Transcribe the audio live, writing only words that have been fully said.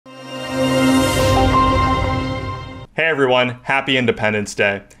Hey everyone, happy Independence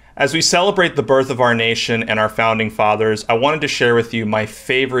Day. As we celebrate the birth of our nation and our founding fathers, I wanted to share with you my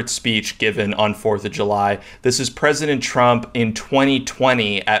favorite speech given on 4th of July. This is President Trump in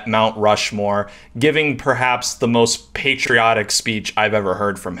 2020 at Mount Rushmore, giving perhaps the most patriotic speech I've ever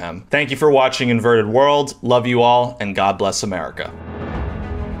heard from him. Thank you for watching Inverted World. Love you all, and God bless America.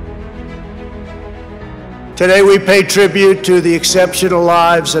 Today we pay tribute to the exceptional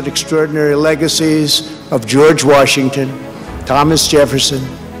lives and extraordinary legacies of George Washington, Thomas Jefferson,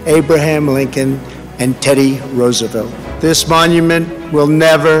 Abraham Lincoln, and Teddy Roosevelt. This monument will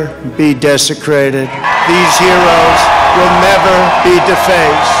never be desecrated. These heroes will never be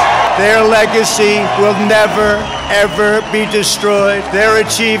defaced. Their legacy will never, ever be destroyed. Their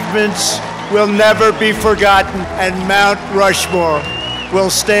achievements will never be forgotten, and Mount Rushmore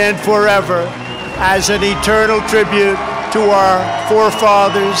will stand forever as an eternal tribute to our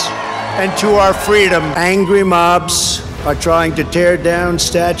forefathers and to our freedom. Angry mobs are trying to tear down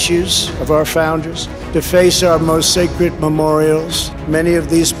statues of our founders, deface our most sacred memorials. Many of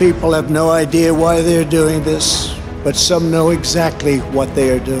these people have no idea why they're doing this, but some know exactly what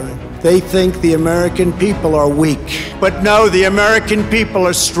they are doing. They think the American people are weak. But no, the American people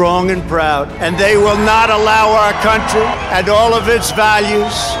are strong and proud, and they will not allow our country and all of its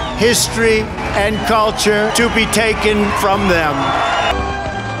values, history, and culture to be taken from them.